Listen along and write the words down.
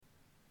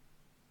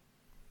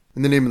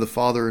In the name of the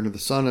Father, and of the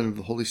Son, and of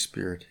the Holy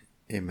Spirit.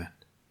 Amen.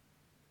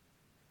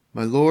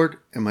 My Lord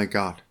and my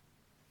God,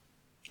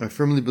 I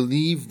firmly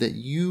believe that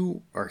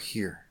you are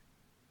here,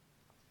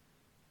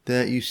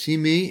 that you see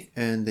me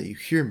and that you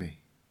hear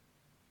me.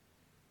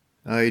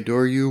 I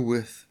adore you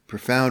with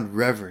profound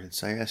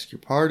reverence. I ask your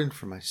pardon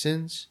for my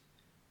sins,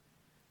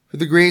 for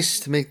the grace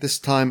to make this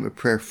time of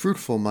prayer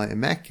fruitful. My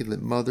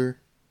Immaculate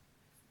Mother,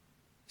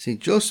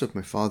 Saint Joseph,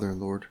 my Father and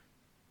Lord,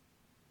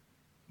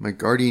 my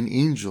guardian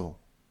angel,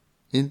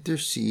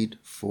 intercede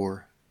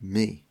for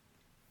me.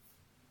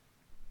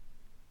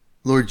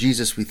 Lord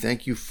Jesus, we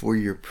thank you for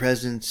your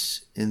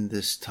presence in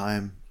this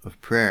time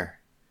of prayer.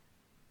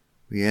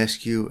 We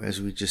ask you, as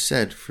we just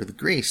said, for the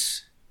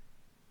grace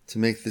to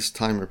make this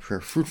time of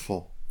prayer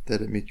fruitful, that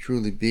it may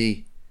truly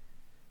be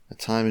a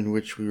time in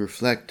which we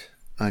reflect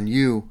on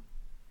you,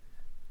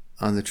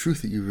 on the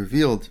truth that you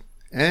revealed,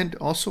 and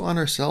also on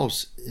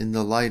ourselves in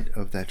the light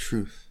of that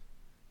truth.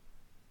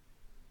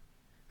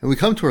 And we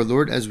come to our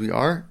Lord as we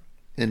are,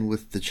 and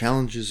with the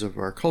challenges of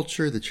our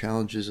culture, the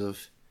challenges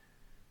of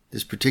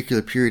this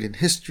particular period in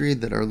history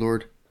that our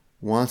Lord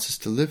wants us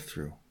to live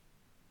through.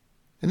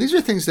 And these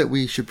are things that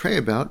we should pray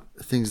about,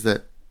 things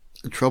that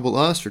trouble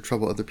us or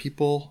trouble other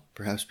people,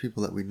 perhaps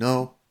people that we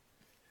know,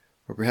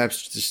 or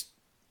perhaps just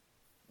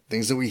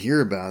things that we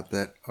hear about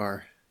that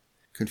are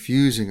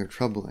confusing or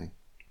troubling.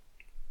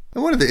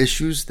 And one of the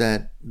issues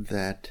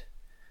that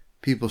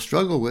people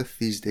struggle with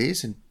these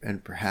days,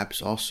 and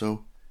perhaps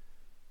also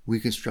we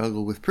can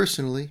struggle with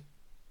personally,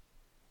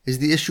 is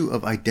the issue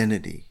of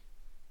identity,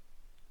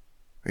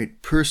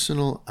 right?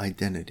 Personal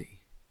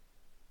identity.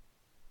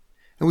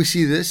 And we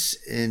see this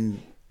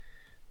in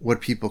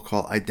what people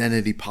call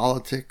identity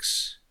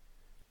politics,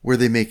 where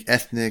they make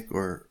ethnic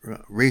or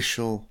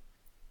racial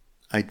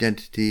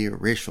identity or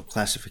racial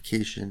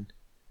classification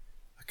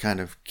a kind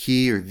of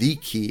key or the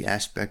key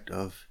aspect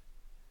of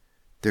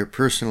their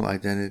personal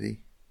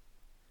identity.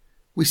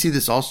 We see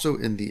this also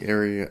in the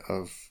area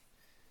of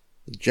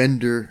the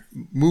gender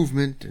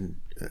movement and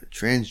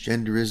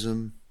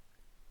transgenderism,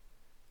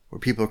 where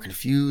people are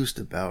confused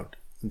about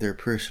their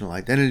personal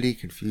identity,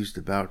 confused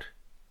about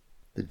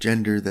the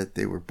gender that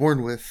they were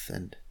born with,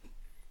 and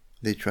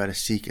they try to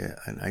seek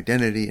an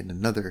identity in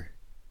another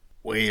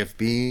way of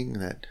being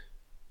that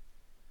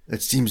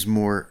seems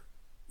more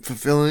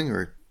fulfilling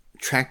or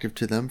attractive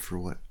to them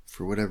for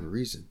whatever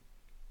reason.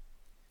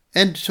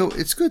 And so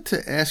it's good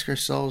to ask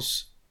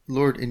ourselves,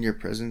 Lord, in your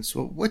presence,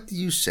 well, what do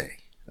you say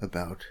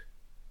about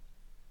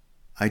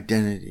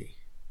identity?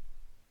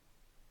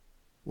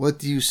 What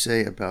do you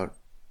say about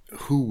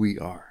who we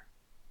are?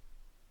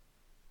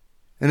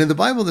 And in the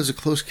Bible, there's a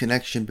close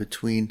connection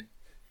between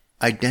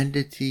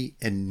identity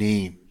and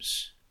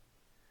names.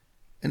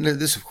 And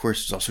this, of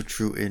course, is also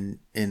true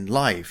in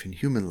life, in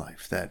human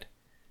life, that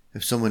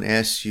if someone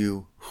asks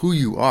you who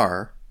you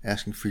are,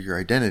 asking for your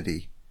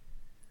identity,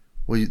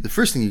 well, the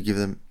first thing you give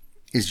them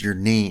is your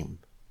name.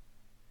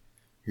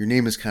 Your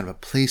name is kind of a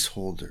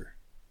placeholder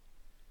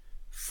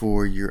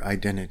for your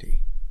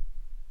identity.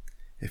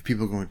 If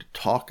people are going to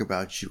talk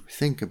about you,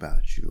 think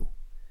about you,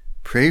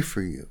 pray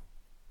for you,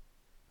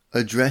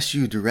 address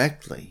you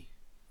directly,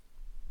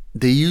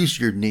 they use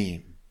your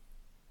name.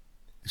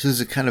 So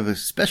there's a kind of a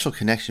special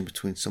connection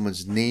between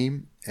someone's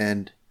name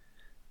and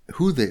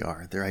who they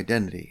are, their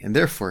identity. And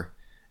therefore,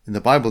 in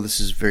the Bible, this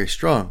is very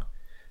strong.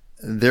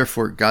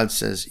 Therefore, God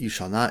says, you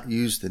shall not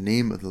use the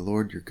name of the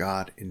Lord your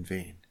God in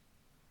vain.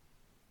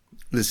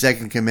 The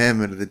second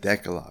commandment of the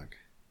Decalogue.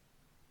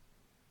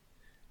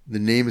 The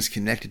name is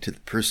connected to the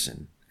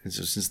person. And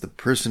so since the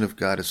person of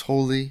God is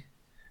holy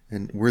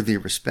and worthy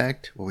of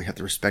respect, well, we have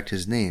to respect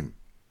his name.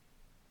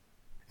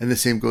 And the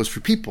same goes for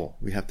people.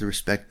 We have to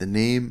respect the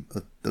name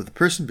of the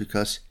person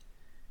because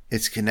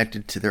it's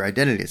connected to their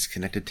identity. It's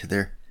connected to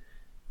their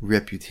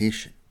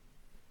reputation.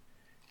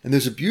 And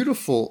there's a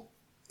beautiful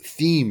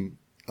theme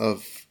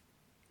of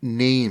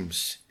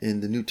names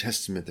in the New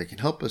Testament that can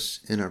help us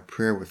in our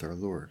prayer with our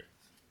Lord.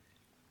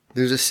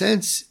 There's a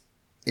sense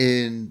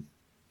in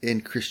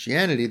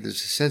Christianity,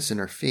 there's a sense in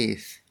our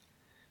faith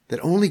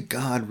that only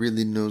God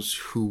really knows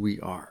who we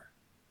are.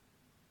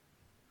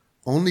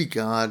 Only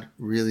God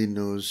really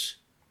knows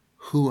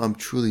who I'm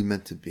truly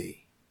meant to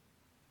be.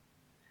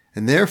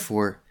 And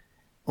therefore,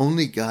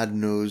 only God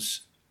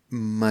knows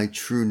my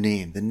true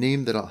name. The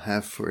name that I'll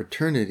have for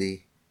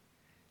eternity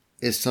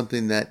is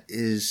something that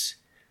is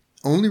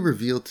only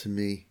revealed to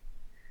me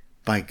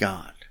by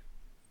God.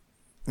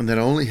 And that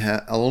I'll only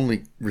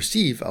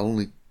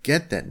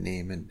get that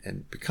name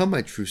and become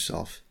my true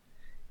self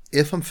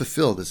if I'm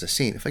fulfilled as a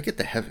saint, if I get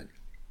to heaven.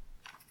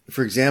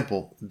 For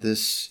example,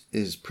 this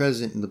is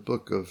present in the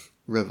book of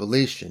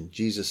Revelation.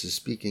 Jesus is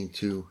speaking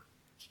to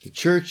the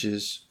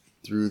churches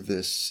through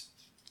this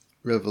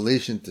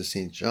revelation to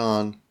St.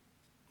 John,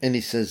 and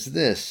he says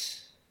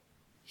this,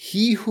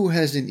 "He who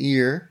has an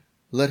ear,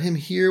 let him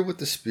hear what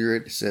the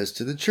Spirit says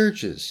to the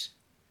churches.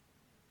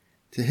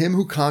 To him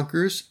who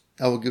conquers,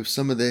 I will give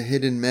some of the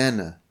hidden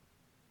manna,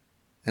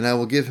 and I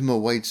will give him a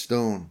white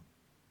stone,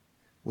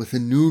 with a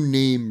new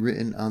name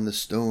written on the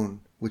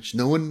stone, which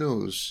no one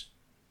knows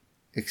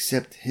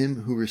except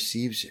him who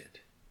receives it.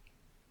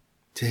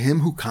 To him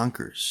who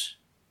conquers,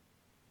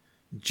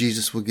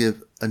 Jesus will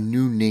give a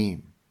new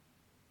name.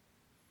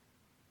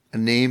 A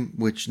name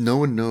which no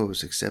one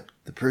knows except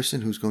the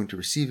person who's going to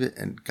receive it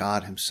and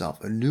God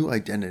himself. A new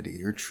identity.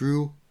 Your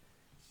true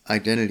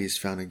identity is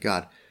found in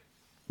God.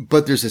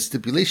 But there's a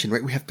stipulation,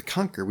 right? We have to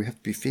conquer. We have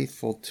to be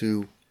faithful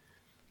to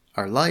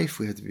our life.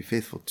 We have to be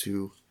faithful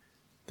to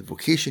the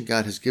vocation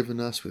God has given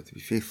us. We have to be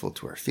faithful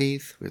to our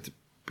faith. We have to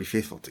be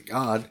faithful to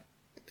God,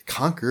 to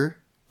conquer,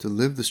 to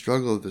live the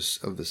struggle of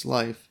this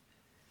life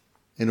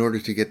in order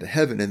to get to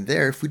heaven. And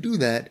there, if we do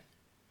that,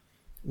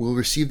 we'll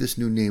receive this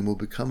new name. We'll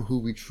become who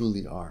we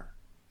truly are.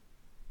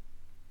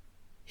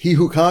 He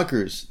who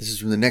conquers, this is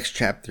from the next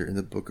chapter in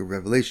the book of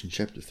Revelation,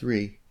 chapter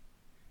 3.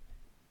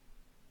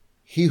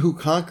 He who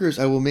conquers,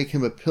 I will make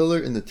him a pillar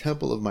in the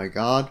temple of my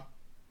God.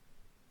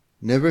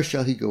 Never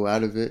shall he go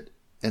out of it,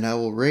 and I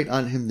will write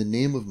on him the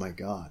name of my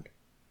God,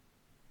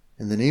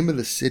 and the name of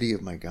the city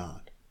of my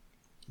God,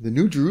 the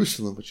new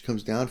Jerusalem which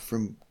comes down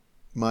from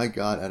my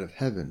God out of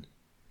heaven,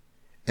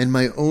 and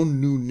my own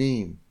new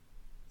name.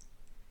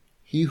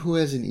 He who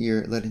has an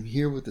ear, let him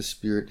hear what the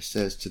Spirit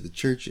says to the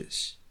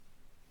churches.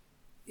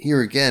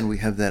 Here again, we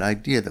have that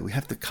idea that we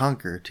have to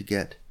conquer to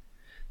get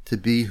to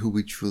be who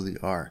we truly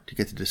are, to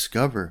get to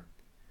discover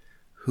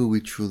who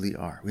we truly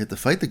are. We have to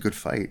fight the good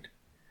fight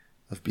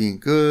of being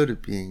good,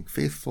 of being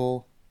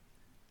faithful,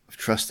 of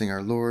trusting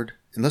our Lord.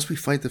 Unless we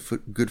fight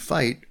the good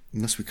fight,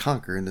 unless we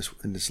conquer in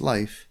this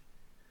life,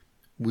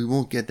 we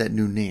won't get that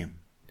new name.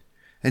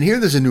 And here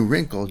there's a new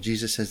wrinkle.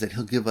 Jesus says that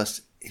he'll give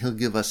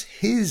us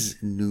his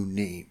new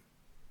name,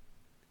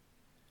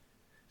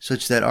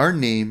 such that our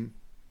name,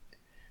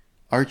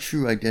 our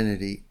true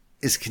identity,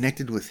 is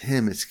connected with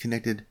him. It's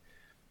connected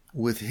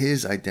with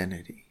his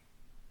identity.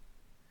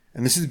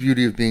 And this is the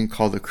beauty of being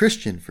called a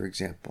Christian, for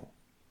example.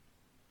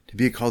 To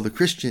be called a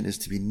Christian is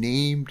to be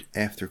named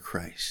after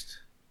Christ.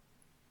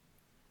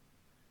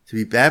 To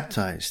be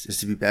baptized is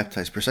to be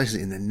baptized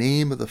precisely in the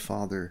name of the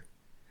Father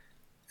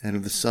and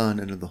of the Son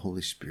and of the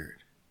Holy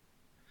Spirit.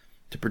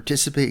 To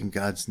participate in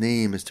God's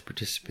name is to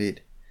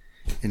participate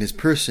in his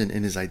person,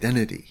 in his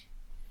identity,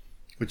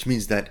 which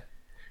means that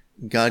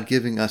God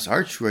giving us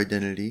our true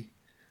identity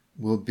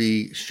will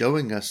be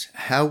showing us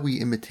how we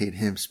imitate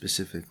him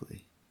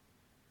specifically,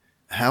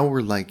 how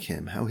we're like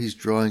him, how he's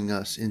drawing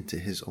us into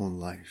his own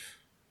life.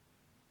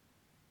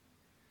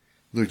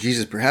 Lord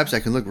Jesus, perhaps I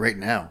can look right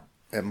now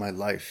at my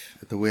life,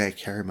 at the way I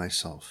carry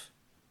myself,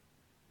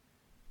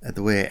 at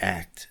the way I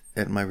act,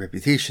 at my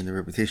reputation, the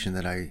reputation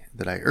that I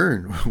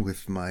earn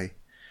with my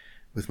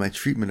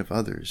treatment of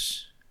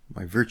others,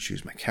 my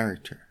virtues, my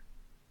character.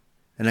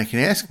 And I can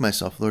ask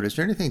myself, Lord, is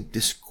there anything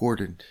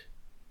discordant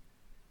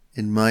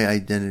in my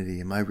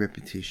identity and my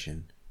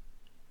reputation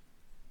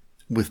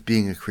with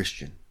being a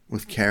Christian,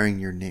 with carrying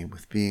your name,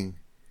 with being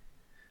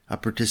a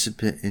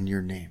participant in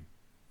your name?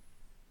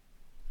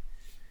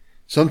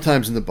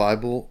 Sometimes in the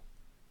Bible,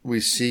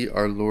 we see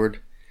our Lord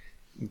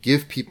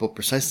give people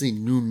precisely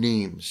new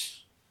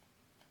names.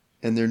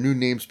 And they're new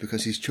names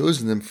because he's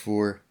chosen them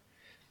for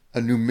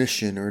a new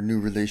mission or a new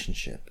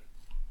relationship.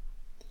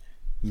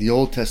 In the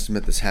Old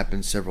Testament, this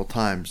happens several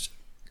times.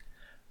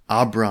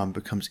 Abram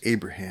becomes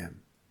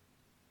Abraham,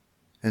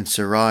 and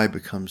Sarai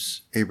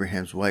becomes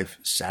Abraham's wife,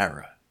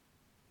 Sarah.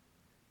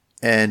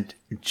 And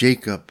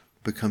Jacob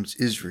becomes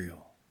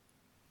Israel.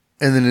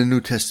 And then in the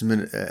New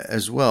Testament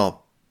as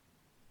well,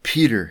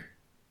 Peter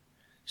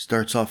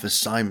starts off as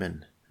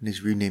Simon, and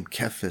he's renamed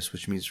Cephas,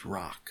 which means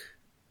rock.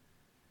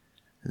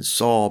 And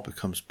Saul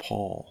becomes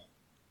Paul.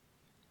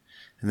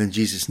 And then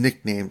Jesus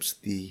nicknames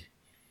the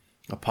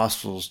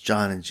apostles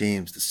John and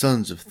James the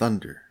sons of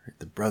thunder,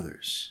 the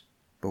brothers,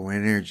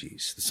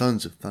 Boanerges, the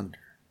sons of thunder.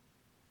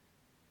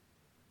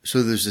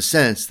 So there's a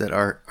sense that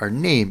our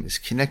name is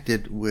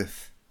connected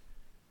with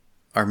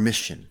our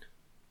mission,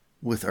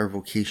 with our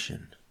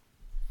vocation.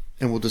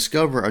 And we'll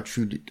discover our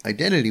true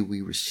identity.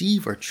 We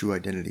receive our true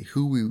identity,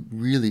 who we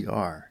really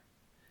are,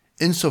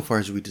 insofar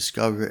as we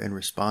discover and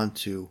respond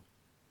to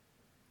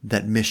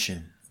that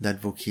mission, that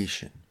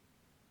vocation.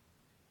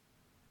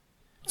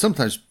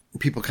 Sometimes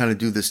people kind of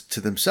do this to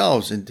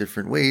themselves in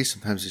different ways.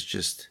 Sometimes it's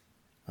just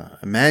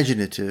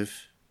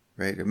imaginative,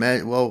 right?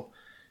 Well,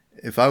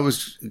 if I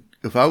was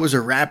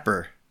a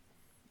rapper,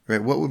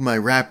 right, what would my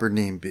rapper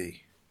name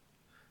be?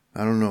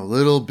 I don't know,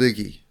 Little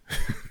Biggie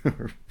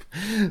or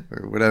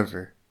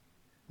whatever.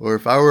 Or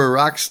if I were a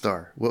rock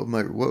star, what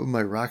would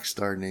my rock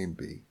star name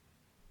be?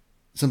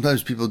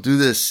 Sometimes people do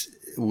this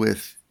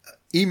with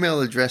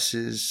email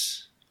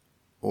addresses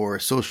or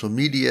social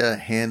media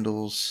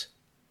handles.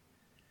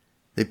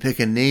 They pick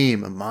a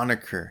name, a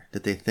moniker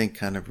that they think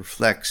kind of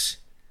reflects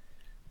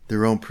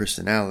their own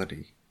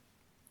personality.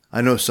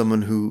 I know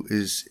someone who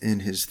is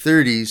in his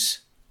 30s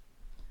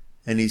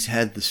and he's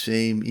had the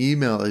same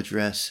email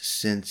address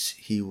since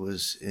he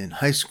was in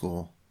high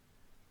school.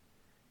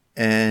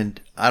 And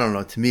I don't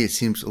know, to me it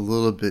seems a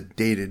little bit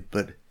dated,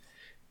 but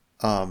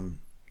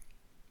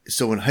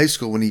so in high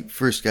school when he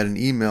first got an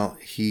email,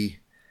 he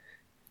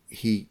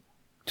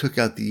took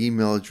out the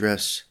email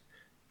address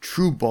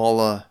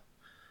trueballa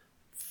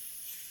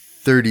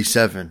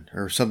 37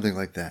 or something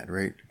like that,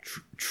 right?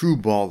 True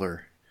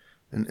baller.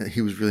 And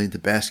he was really into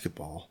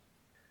basketball.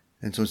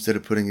 And so instead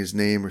of putting his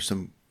name or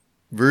some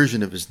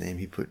version of his name,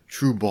 he put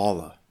True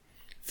Baller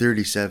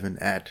 37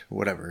 at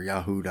whatever,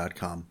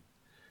 yahoo.com.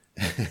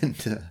 And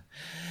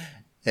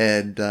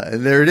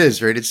there it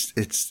is, right?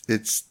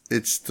 It's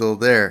still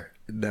there.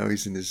 Now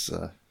he's in his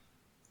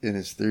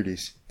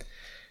 30s.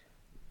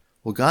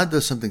 Well, God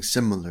does something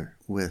similar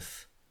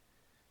with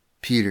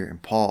Peter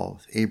and Paul,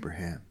 with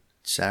Abraham,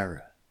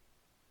 Sarah.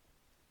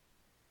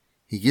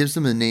 He gives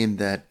them a name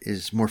that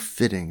is more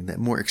fitting, that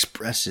more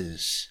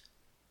expresses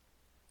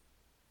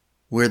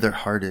where their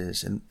heart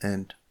is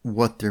and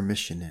what their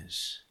mission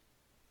is.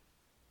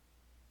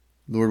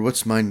 Lord,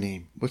 what's my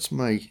name? What's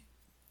my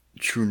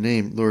true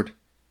name? Lord,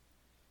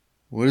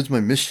 what is my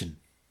mission?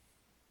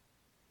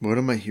 What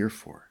am I here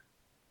for?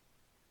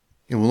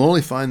 And we'll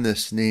only find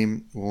this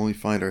name, we'll only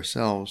find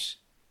ourselves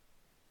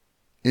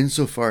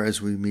insofar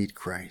as we meet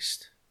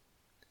Christ.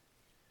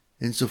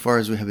 Insofar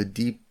as we have a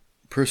deep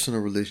personal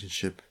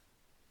relationship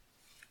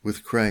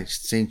with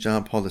Christ. St.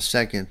 John Paul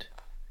II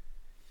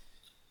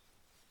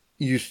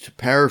used to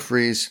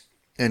paraphrase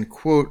and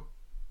quote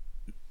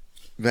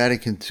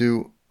Vatican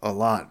II a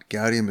lot,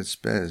 Gaudium et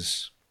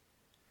Spes,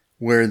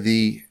 where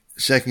the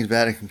Second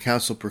Vatican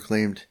Council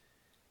proclaimed,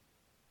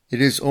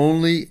 "It is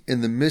only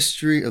in the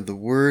mystery of the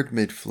Word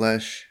made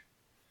flesh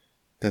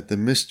that the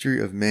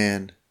mystery of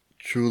man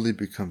truly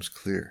becomes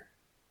clear."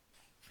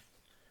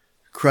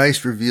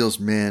 Christ reveals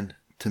man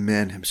to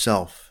man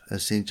himself,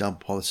 as St. John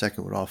Paul II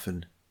would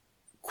often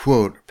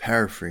quote,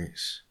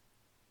 paraphrase.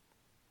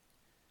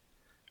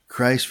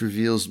 Christ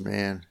reveals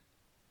man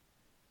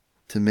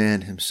to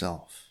man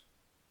himself.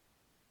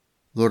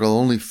 Lord, I'll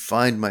only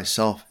find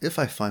myself if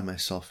I find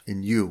myself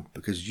in you,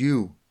 because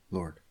you,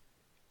 Lord,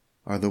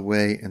 are the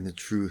way and the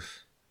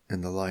truth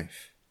and the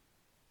life.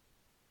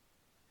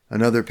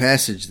 Another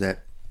passage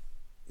that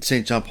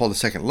St. John Paul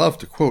II loved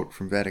to quote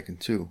from Vatican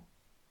II.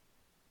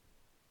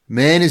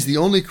 Man is the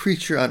only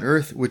creature on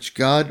earth which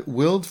God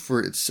willed for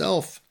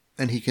itself,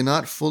 and he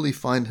cannot fully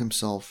find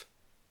himself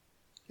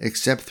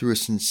except through a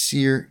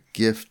sincere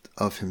gift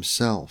of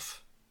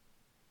himself.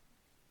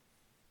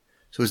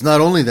 So it's not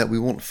only that we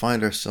won't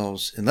find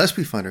ourselves, unless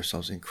we find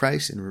ourselves in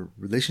Christ, in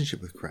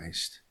relationship with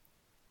Christ,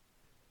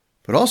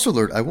 but also,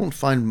 Lord, I won't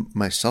find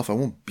myself, I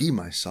won't be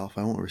myself,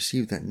 I won't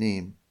receive that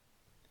name,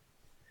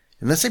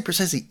 unless I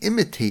precisely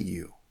imitate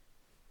you.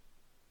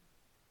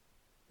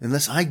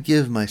 Unless I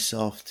give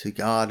myself to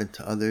God and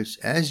to others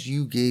as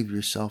you gave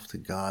yourself to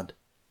God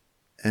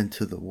and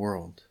to the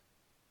world.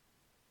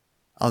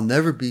 I'll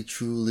never be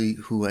truly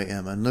who I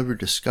am. I'll never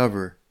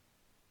discover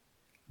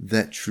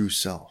that true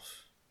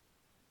self.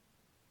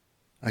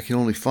 I can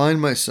only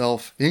find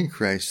myself in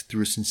Christ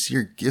through a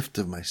sincere gift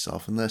of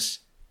myself unless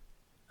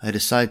I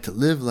decide to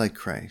live like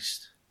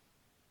Christ.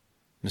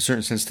 In a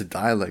certain sense, to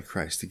die like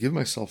Christ, to give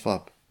myself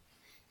up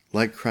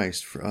like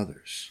Christ for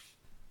others.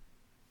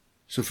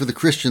 So for the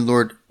Christian,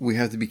 Lord, we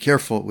have to be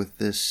careful with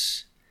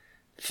this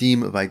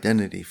theme of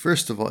identity.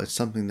 First of all, it's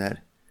something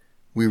that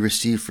we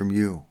receive from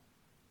you.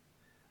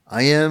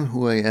 I am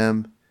who I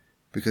am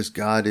because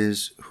God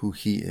is who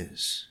He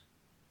is.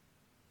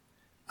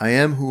 I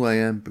am who I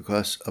am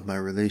because of my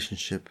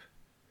relationship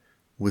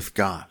with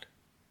God.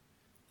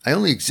 I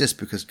only exist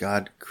because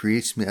God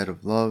creates me out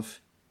of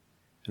love,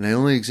 and I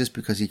only exist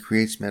because He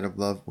creates me out of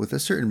love with a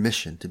certain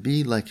mission, to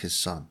be like His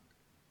Son.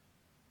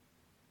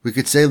 We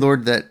could say,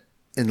 Lord, that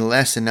in the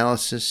last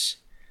analysis,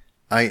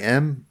 I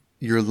am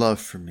your love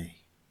for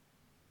me.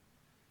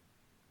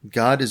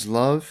 God is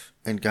love,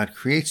 and God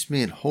creates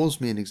me and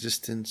holds me in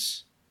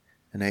existence,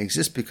 and I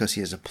exist because He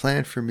has a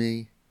plan for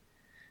me,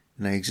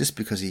 and I exist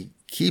because He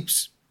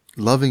keeps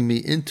loving me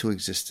into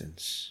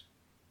existence.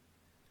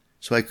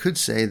 So I could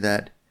say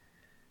that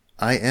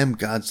I am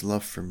God's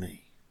love for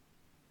me.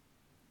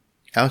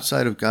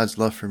 Outside of God's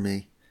love for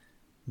me,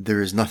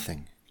 there is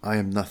nothing. I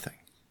am nothing.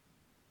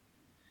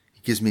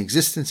 He gives me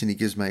existence, and He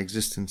gives my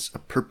existence a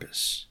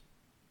purpose.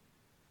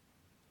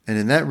 And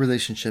in that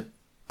relationship,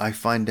 I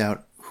find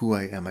out who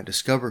I am. I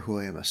discover who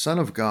I am, a son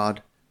of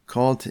God,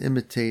 called to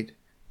imitate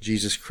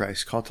Jesus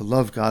Christ, called to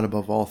love God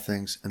above all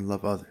things and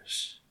love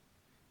others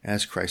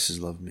as Christ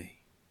has loved me.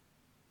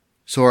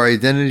 So our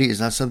identity is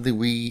not something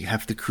we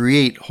have to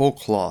create whole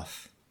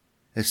cloth.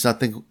 It's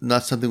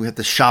not something we have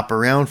to shop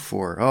around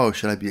for. Oh,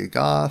 should I be a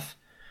goth?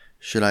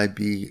 Should I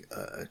be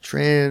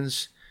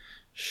trans?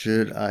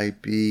 Should I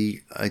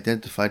be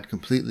identified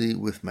completely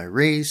with my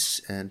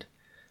race and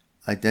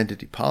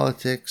identity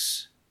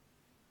politics?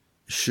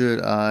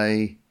 Should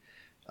I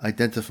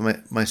identify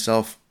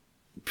myself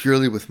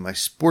purely with my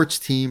sports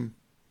team?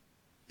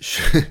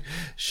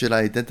 Should I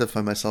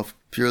identify myself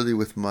purely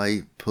with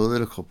my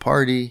political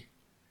party?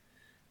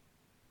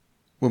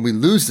 When we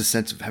lose the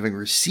sense of having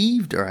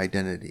received our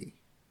identity,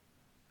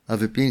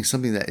 of it being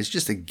something that is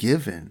just a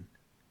given,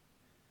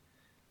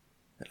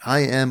 that I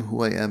am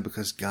who I am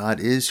because God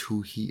is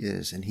who He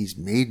is, and He's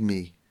made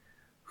me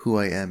who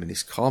I am, and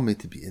He's called me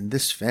to be in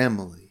this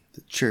family,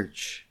 the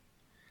church,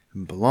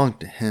 and belong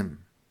to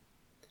Him,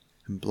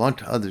 and belong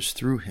to others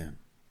through Him.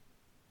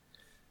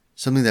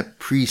 something that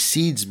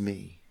precedes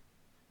me.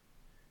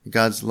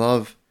 God's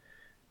love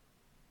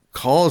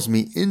calls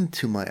me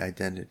into my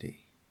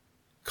identity,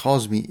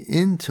 calls me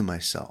into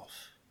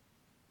myself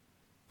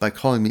by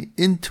calling me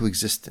into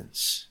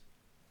existence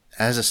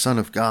as a son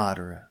of God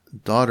or a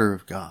daughter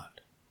of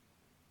God.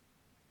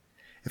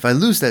 If I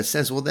lose that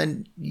sense, well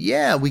then,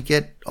 yeah, we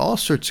get all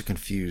sorts of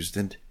confused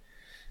and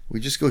we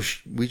just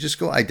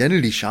go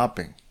identity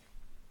shopping.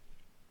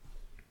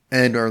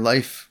 And our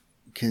life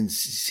can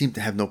seem to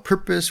have no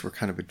purpose. We're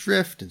kind of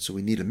adrift, and so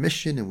we need a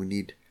mission and we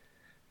need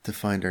to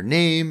find our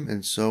name,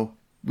 and so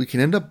we can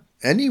end up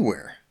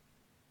anywhere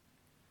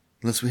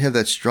unless we have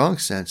that strong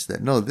sense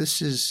that, no, this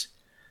is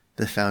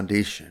the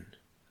foundation.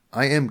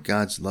 I am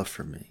God's love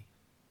for me.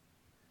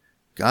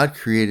 God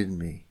created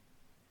me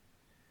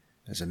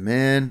as a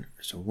man,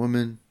 as a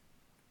woman,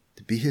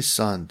 to be his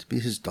son, to be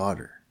his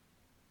daughter,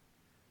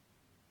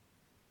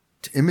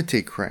 to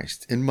imitate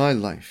Christ in my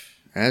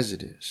life as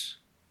it is.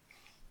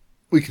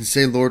 We can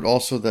say, Lord,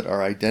 also that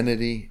our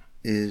identity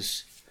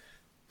is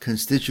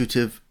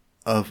constitutive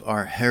of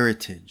our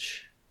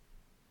heritage.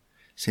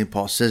 St.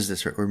 Paul says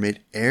this, right? We're made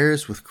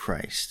heirs with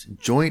Christ,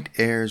 joint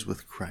heirs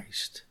with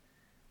Christ,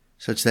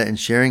 such that in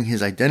sharing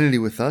his identity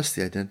with us,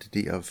 the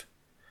identity of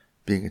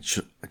being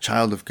a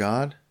child of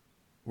God,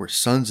 we're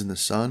sons in the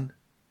Son,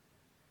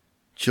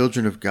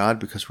 children of God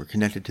because we're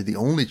connected to the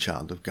only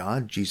child of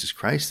God, Jesus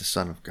Christ, the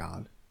Son of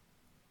God.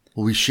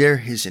 Well, we share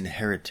his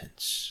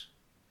inheritance.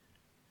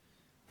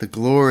 The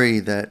glory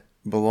that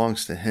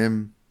belongs to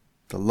him,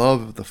 the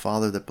love of the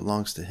Father that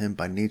belongs to him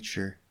by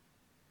nature,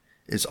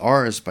 is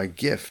ours by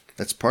gift.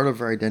 That's part of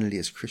our identity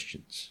as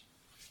Christians.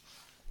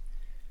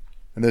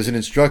 And there's an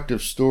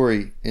instructive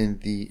story in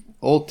the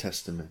Old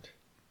Testament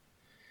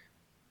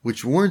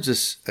which warns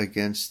us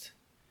against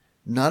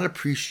not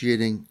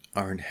appreciating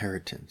our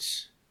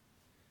inheritance,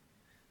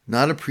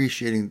 not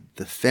appreciating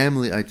the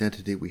family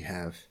identity we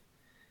have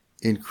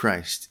in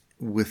Christ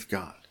with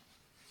God.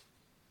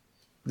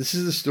 This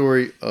is the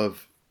story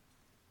of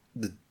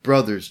the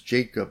brothers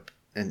Jacob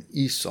and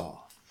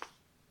Esau.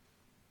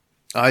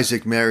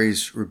 Isaac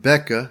marries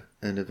Rebekah,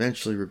 and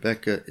eventually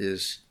Rebekah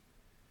is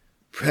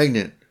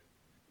pregnant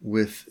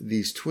with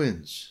these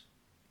twins.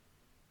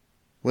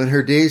 When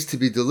her days to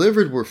be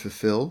delivered were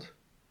fulfilled,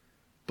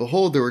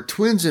 behold, there were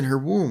twins in her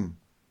womb.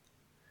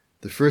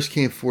 The first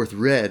came forth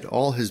red,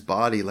 all his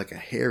body like a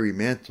hairy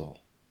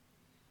mantle,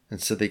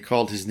 and so they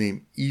called his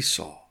name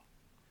Esau.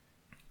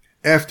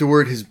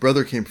 Afterward his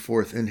brother came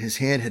forth, and his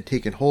hand had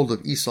taken hold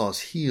of Esau's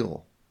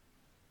heel,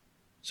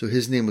 so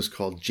his name was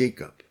called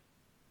Jacob.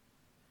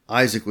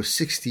 Isaac was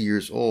 60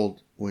 years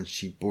old when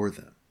she bore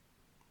them.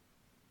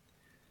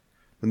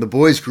 When the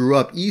boys grew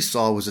up,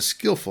 Esau was a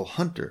skillful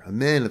hunter, a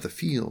man of the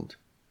field,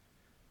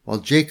 while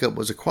Jacob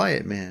was a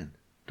quiet man,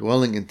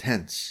 dwelling in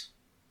tents.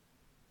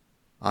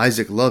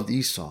 Isaac loved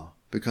Esau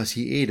because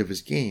he ate of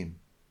his game,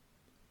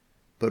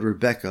 but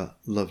Rebekah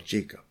loved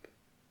Jacob.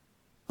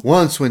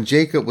 Once, when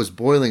Jacob was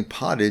boiling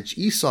pottage,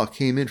 Esau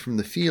came in from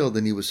the field,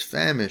 and he was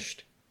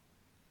famished.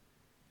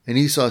 And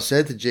Esau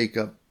said to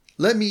Jacob,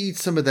 "Let me eat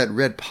some of that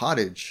red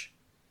pottage,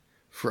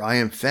 for I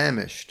am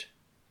famished."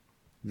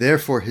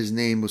 Therefore his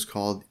name was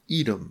called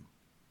Edom.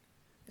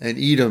 And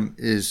Edom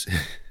is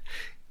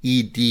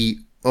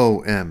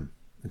E-D-O-M.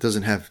 It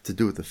doesn't have to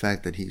do with the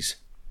fact that he's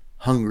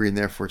hungry and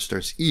therefore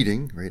starts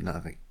eating, right?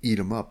 Not like eat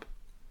him up.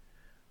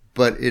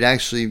 But it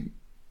actually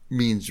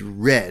means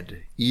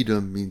red.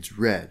 Edom means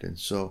red. And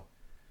so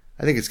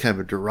I think it's kind of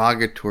a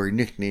derogatory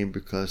nickname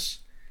because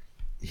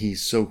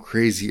he's so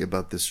crazy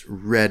about this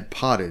red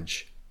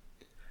pottage.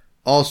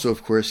 Also,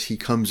 of course, he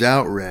comes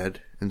out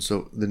red, and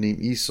so the name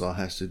Esau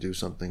has to do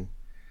something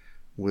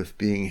with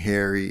being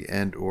hairy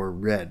and or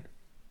red.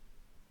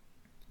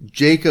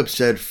 Jacob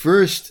said,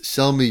 "First,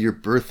 sell me your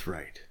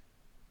birthright."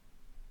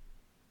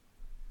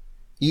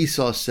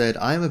 Esau said,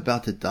 "I am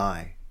about to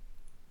die.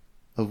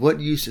 Of what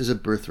use is a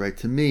birthright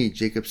to me?"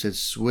 Jacob said,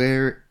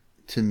 "Swear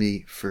to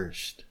me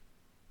first."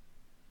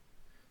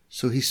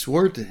 So he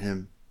swore to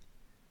him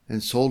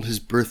and sold his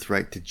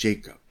birthright to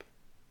Jacob.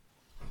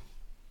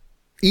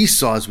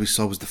 Esau, as we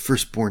saw, was the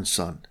firstborn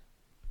son.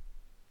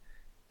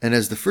 And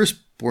as the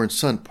firstborn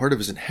son, part of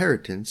his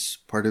inheritance,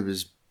 part of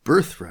his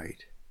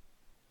birthright,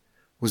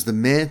 was the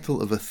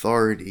mantle of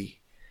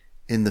authority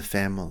in the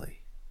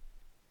family.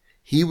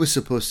 He was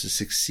supposed to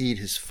succeed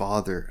his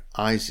father,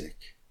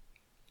 Isaac,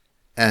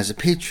 as a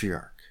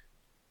patriarch.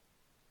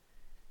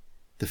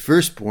 The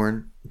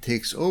firstborn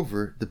takes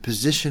over the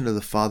position of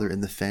the father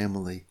in the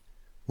family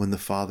when the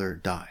father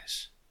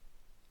dies.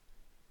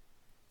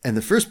 And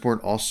the firstborn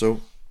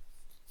also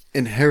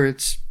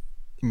inherits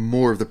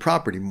more of the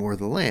property, more of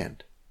the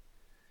land,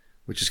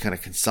 which is kind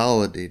of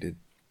consolidated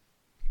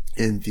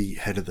in the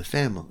head of the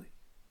family.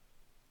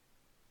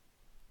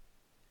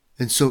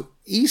 And so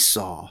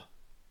Esau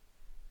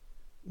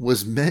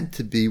was meant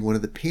to be one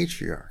of the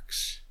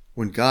patriarchs.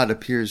 When God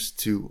appears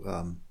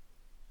to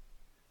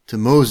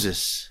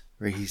Moses,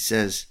 right, he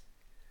says,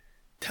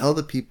 "Tell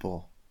the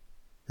people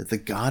that the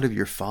God of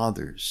your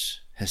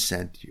fathers has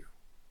sent you."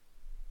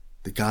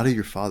 The God of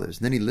your fathers.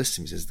 And then he lists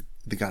him. He says,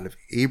 the God of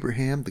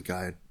Abraham, the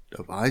God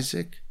of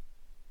Isaac,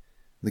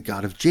 the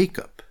God of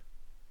Jacob.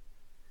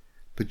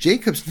 But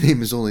Jacob's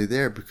name is only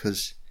there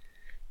because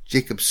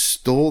Jacob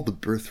stole the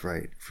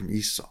birthright from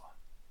Esau.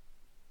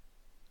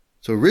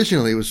 So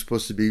originally it was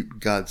supposed to be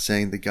God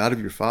saying, the God of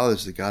your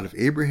fathers, the God of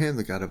Abraham,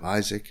 the God of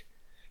Isaac,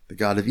 the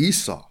God of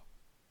Esau.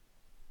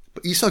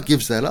 But Esau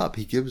gives that up.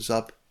 He gives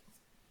up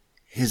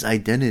his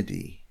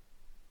identity,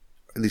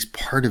 or at least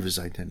part of his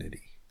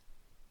identity,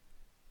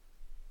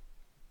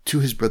 to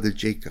his brother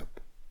Jacob.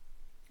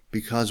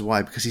 Because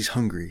why? Because he's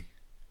hungry.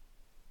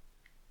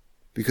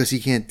 Because he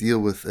can't deal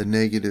with a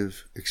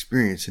negative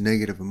experience, a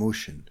negative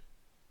emotion.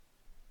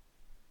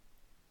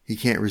 He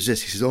can't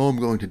resist. He says, I'm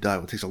going to die.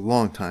 Well, it takes a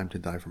long time to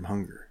die from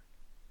hunger.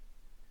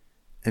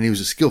 And he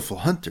was a skillful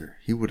hunter.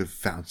 He would have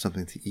found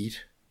something to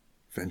eat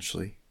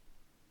eventually.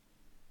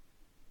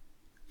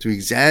 So he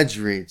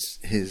exaggerates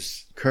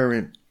his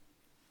current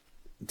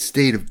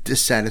state of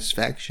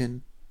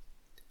dissatisfaction.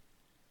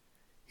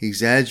 He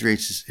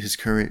exaggerates his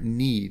current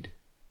need.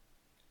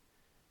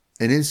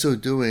 And in so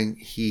doing,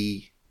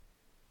 he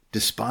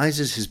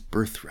despises his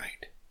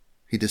birthright.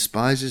 He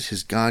despises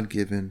his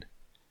God-given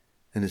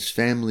and his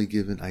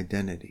family-given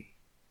identity.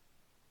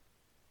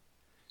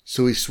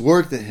 So he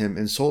swore to him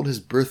and sold his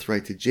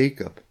birthright to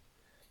Jacob.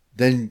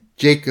 Then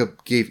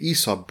Jacob gave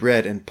Esau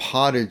bread and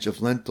pottage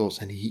of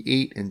lentils, and he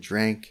ate and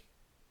drank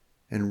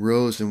and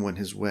rose and went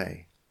his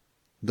way.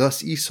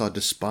 Thus Esau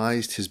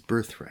despised his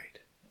birthright.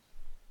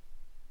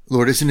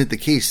 Lord, isn't it the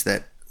case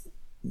that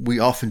we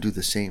often do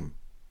the same?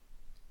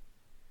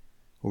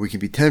 Or we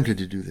can be tempted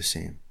to do the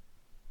same.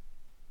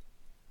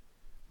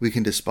 We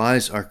can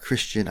despise our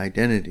Christian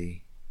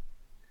identity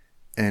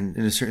and,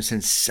 in a certain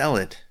sense, sell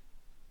it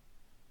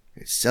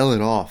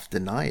off,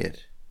 deny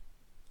it,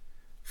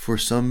 for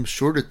some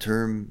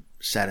shorter-term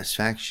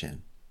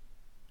satisfaction,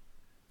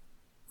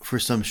 for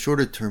some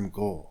shorter-term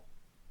goal.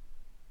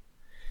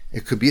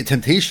 It could be a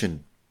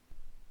temptation.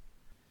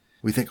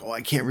 We think,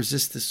 I can't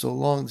resist this so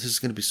long. This is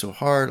going to be so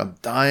hard. I'm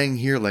dying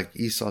here. Like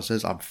Esau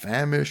says, I'm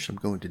famished. I'm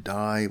going to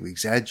die. We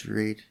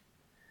exaggerate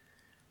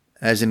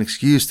as an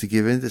excuse to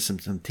give in to some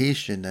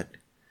temptation that,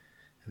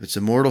 if it's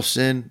a mortal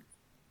sin,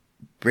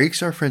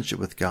 breaks our friendship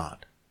with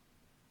God,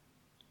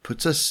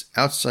 puts us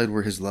outside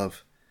where his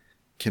love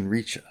can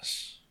reach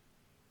us.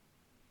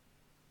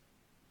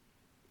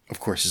 Of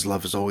course, his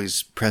love is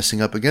always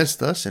pressing up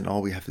against us, and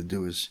all we have to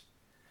do is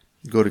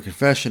go to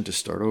confession to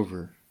start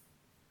over.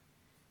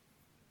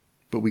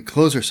 But we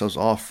close ourselves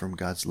off from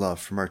God's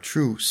love, from our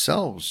true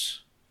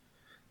selves,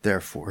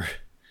 therefore,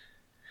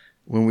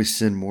 when we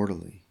sin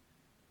mortally.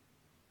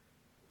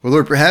 Well,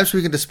 Lord, perhaps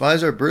we can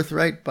despise our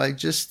birthright by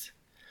just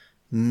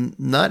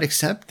not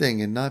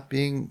accepting and not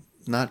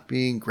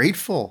being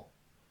grateful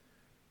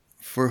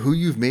for who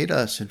you've made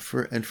us and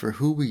for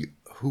who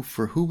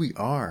we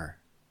are.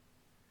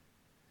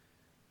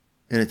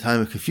 In a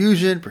time of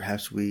confusion,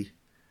 perhaps we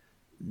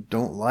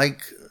don't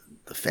like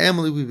the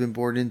family we've been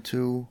born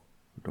into,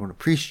 don't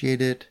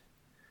appreciate it.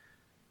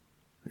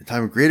 In a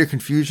time of greater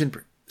confusion,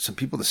 some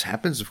people this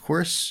happens, of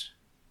course.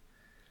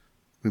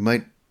 We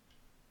might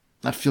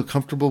not feel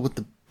comfortable with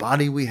the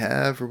body we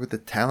have or with the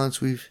talents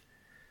we've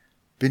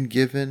been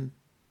given.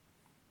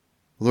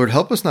 Lord,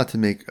 help us not to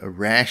make a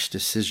rash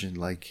decision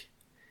like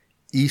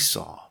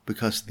Esau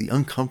because the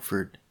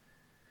uncomfort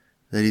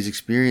that he's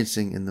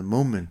experiencing in the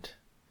moment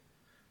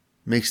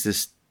makes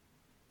this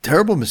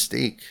terrible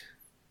mistake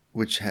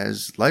which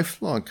has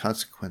lifelong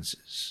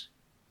consequences.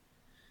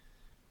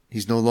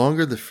 He's no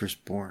longer the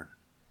firstborn.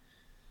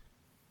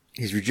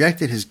 He's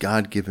rejected his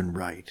God-given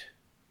right.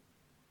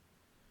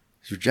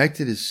 He's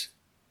rejected his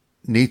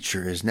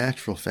nature, his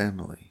natural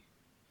family.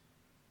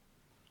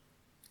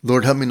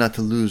 Lord, help me not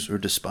to lose or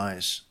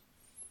despise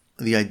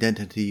the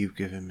identity you've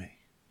given me.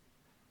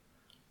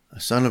 A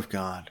son of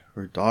God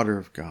or a daughter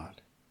of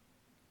God.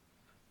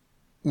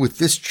 With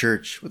this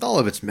church, with all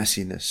of its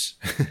messiness,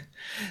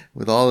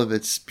 with all of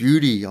its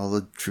beauty, all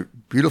the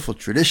beautiful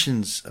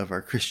traditions of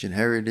our Christian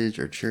heritage,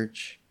 our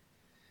church,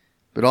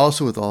 but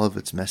also with all of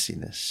its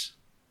messiness.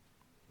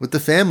 With the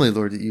family,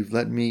 Lord, that you've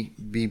let me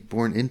be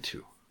born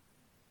into.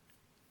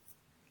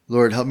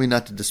 Lord, help me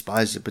not to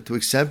despise it, but to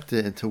accept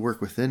it and to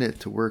work within it,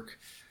 to work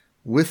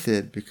with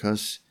it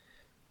because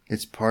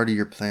it's part of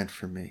your plan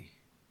for me.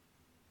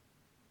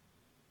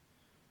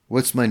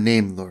 What's my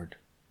name, Lord?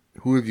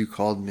 Who have you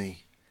called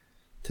me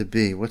to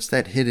be? What's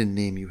that hidden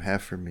name you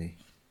have for me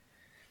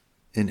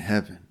in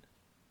heaven?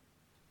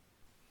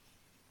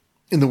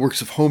 In the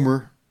works of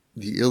Homer,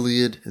 the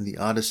Iliad and the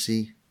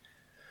Odyssey,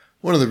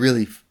 one of the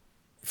really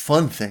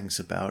fun things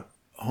about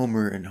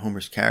Homer and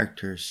Homer's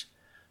characters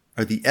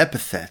are the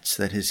epithets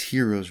that his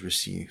heroes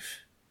receive.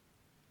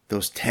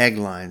 Those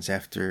taglines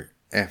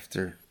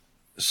after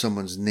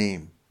someone's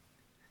name.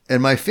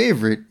 And my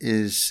favorite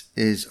is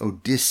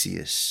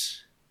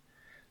Odysseus.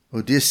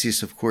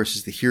 Odysseus, of course,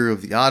 is the hero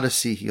of the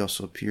Odyssey. He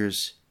also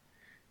appears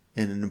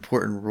in an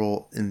important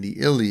role in the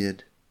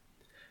Iliad.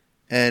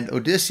 And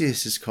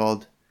Odysseus is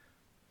called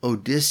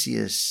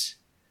Odysseus,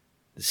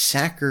 the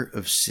sacker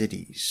of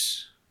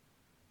cities.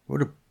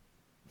 What a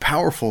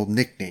powerful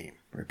nickname.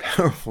 very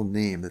powerful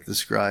name that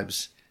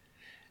describes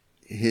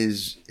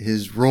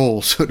his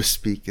role, so to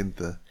speak,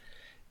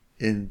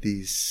 in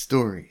these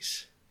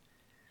stories.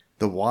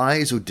 The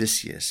wise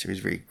Odysseus, he's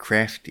very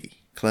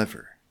crafty,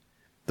 clever.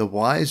 The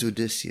wise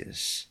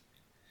Odysseus,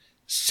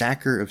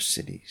 sacker of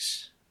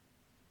cities.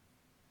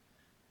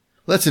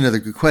 Well, that's another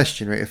good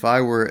question, right? If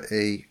I were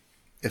a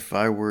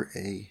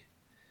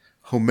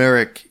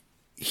Homeric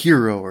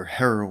hero or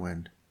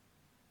heroine,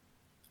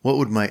 what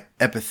would my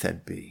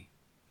epithet be?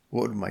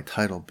 What would my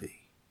title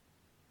be?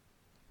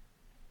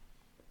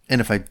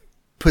 And if I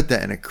put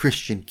that in a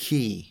Christian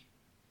key,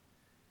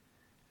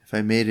 if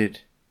I made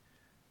it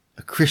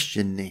a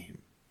Christian name,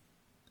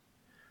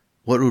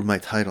 what would my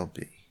title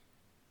be?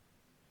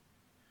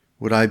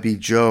 Would I be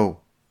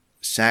Joe,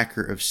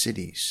 sacker of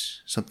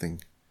cities?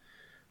 Something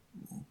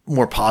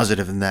more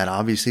positive than that,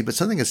 obviously, but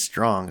something as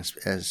strong,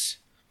 as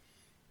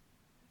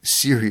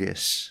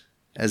serious,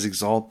 as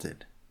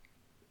exalted,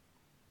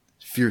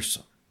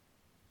 fearsome.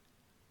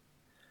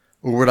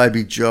 Or would I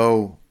be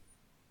Joe,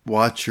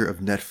 watcher of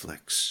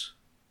Netflix?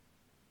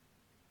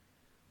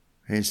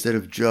 Instead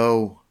of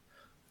Joe,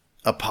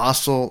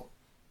 apostle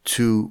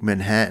to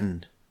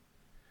Manhattan,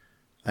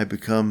 I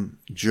become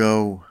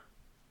Joe,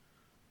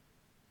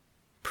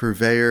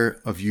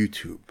 purveyor of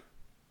YouTube.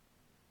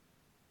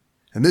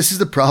 And this is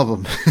the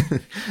problem.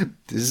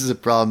 This is a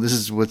problem. This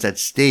is what's at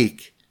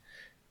stake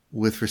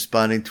with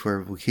responding to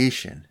our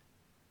vocation.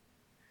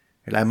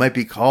 And I might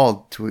be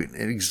called to an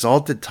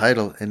exalted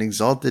title, an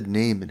exalted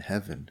name in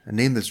heaven, a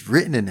name that's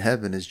written in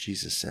heaven, as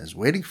Jesus says,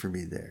 waiting for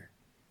me there.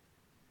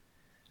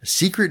 A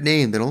secret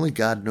name that only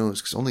God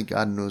knows, because only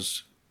God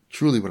knows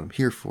truly what I'm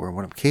here for and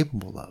what I'm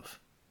capable of.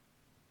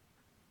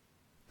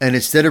 And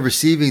instead of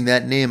receiving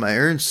that name, I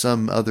earn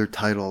some other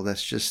title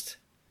that's just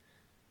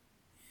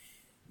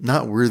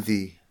not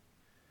worthy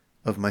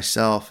of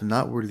myself, and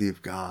not worthy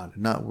of God,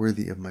 and not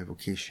worthy of my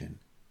vocation.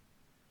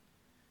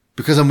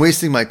 Because I'm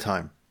wasting my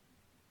time.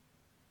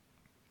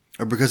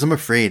 Or because I'm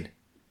afraid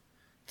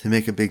to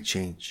make a big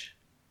change.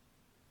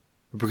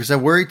 Or because I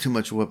worry too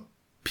much what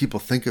people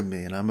think of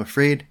me, and I'm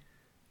afraid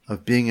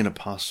of being an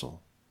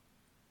apostle.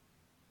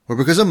 Or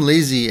because I'm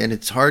lazy and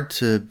it's hard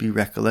to be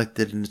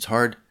recollected, and it's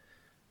hard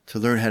to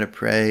learn how to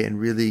pray and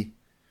really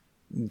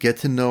get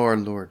to know our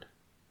Lord.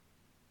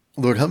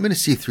 Lord, help me to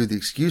see through the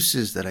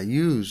excuses that I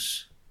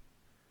use,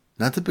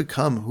 not to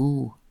become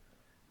who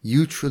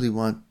you truly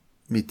want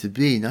me to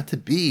be, not to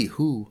be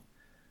who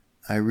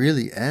I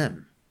really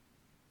am,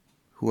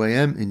 who I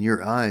am in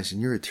your eyes, in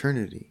your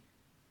eternity.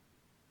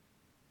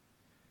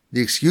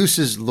 The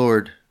excuses,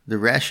 Lord, the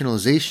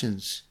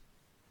rationalizations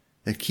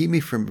that keep me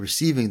from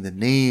receiving the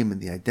name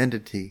and the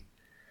identity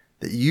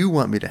that you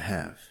want me to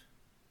have,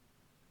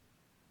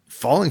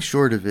 falling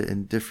short of it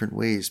in different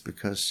ways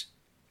because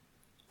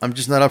I'm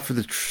just not up for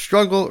the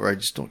struggle, or I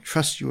just don't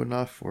trust you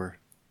enough, or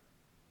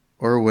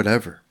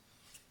whatever.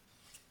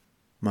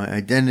 My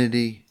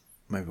identity,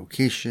 my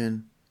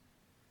vocation,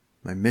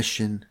 my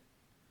mission,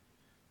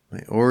 my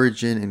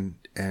origin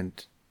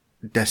and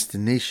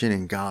destination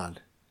in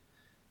God,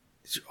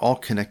 these are all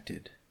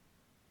connected.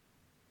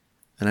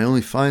 And I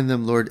only find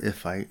them, Lord,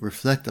 if I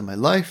reflect on my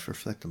life,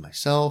 reflect on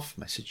myself,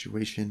 my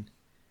situation,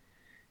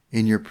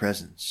 in your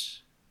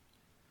presence.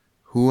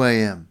 Who I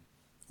am,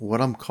 what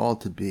I'm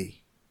called to be,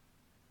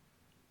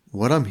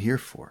 what I'm here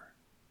for,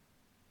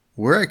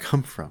 where I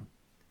come from,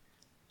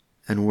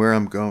 and where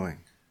I'm going.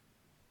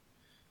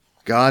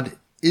 God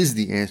is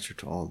the answer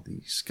to all of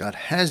these. God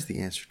has the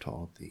answer to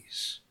all of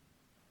these.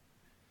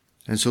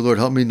 And so, Lord,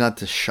 help me not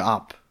to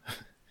shop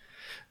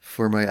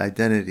for my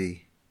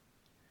identity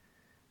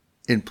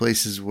in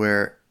places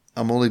where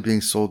I'm only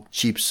being sold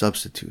cheap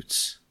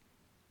substitutes.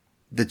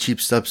 The cheap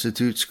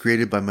substitutes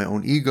created by my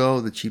own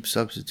ego, the cheap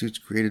substitutes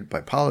created by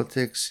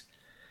politics,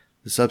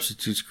 the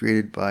substitutes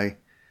created by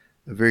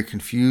a very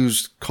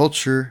confused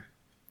culture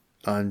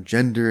on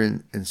gender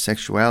and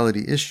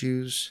sexuality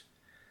issues,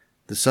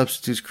 the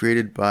substitutes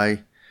created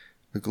by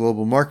the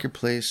global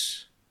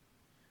marketplace.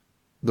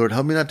 Lord,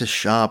 help me not to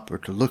shop or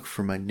to look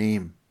for my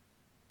name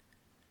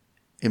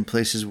in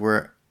places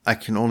where I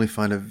can only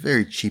find a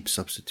very cheap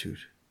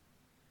substitute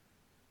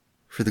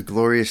for the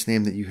glorious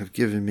name that you have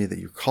given me, that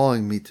you're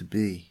calling me to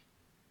be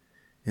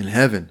in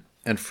heaven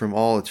and from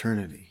all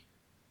eternity.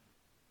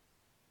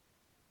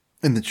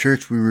 In the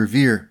church, we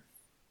revere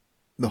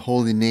the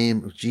holy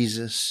name of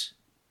Jesus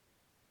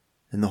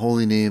and the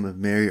holy name of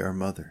Mary, our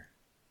mother.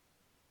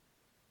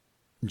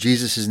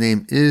 Jesus'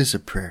 name is a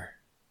prayer.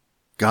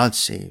 God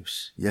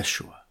saves.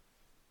 Yeshua.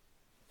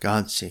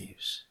 God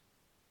saves.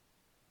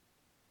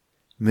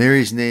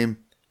 Mary's name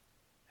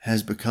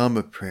has become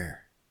a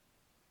prayer.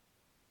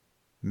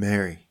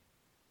 Mary.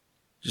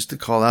 Just to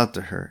call out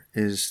to her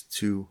is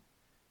to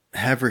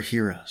have her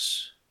hear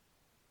us.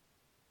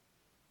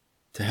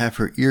 To have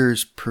her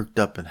ears perked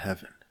up in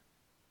heaven.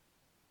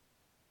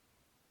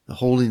 The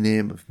holy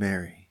name of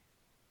Mary.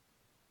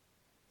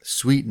 The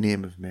sweet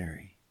name of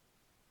Mary.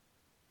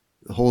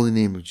 The holy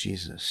name of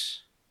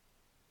Jesus.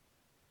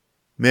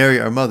 Mary,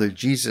 our mother,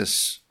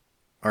 Jesus,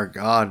 our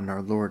God and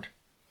our Lord.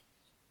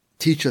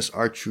 Teach us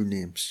our true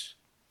names.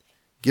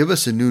 Give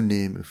us a new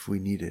name if we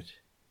need it,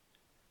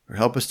 or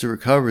help us to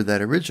recover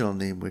that original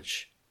name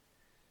which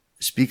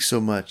speaks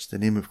so much, the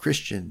name of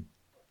Christian,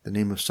 the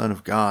name of Son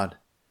of God,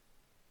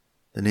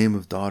 the name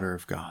of Daughter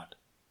of God.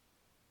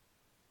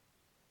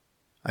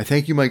 I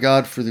thank you, my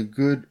God, for the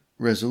good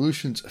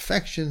resolutions,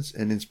 affections,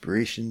 and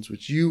inspirations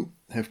which you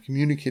have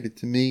communicated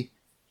to me.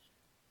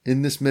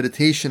 In this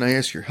meditation, I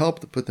ask your help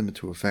to put them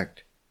into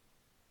effect.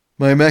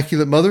 My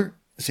Immaculate Mother,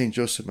 Saint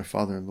Joseph, my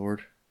Father and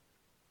Lord,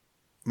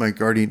 my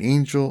guardian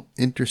angel,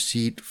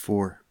 intercede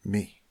for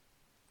me.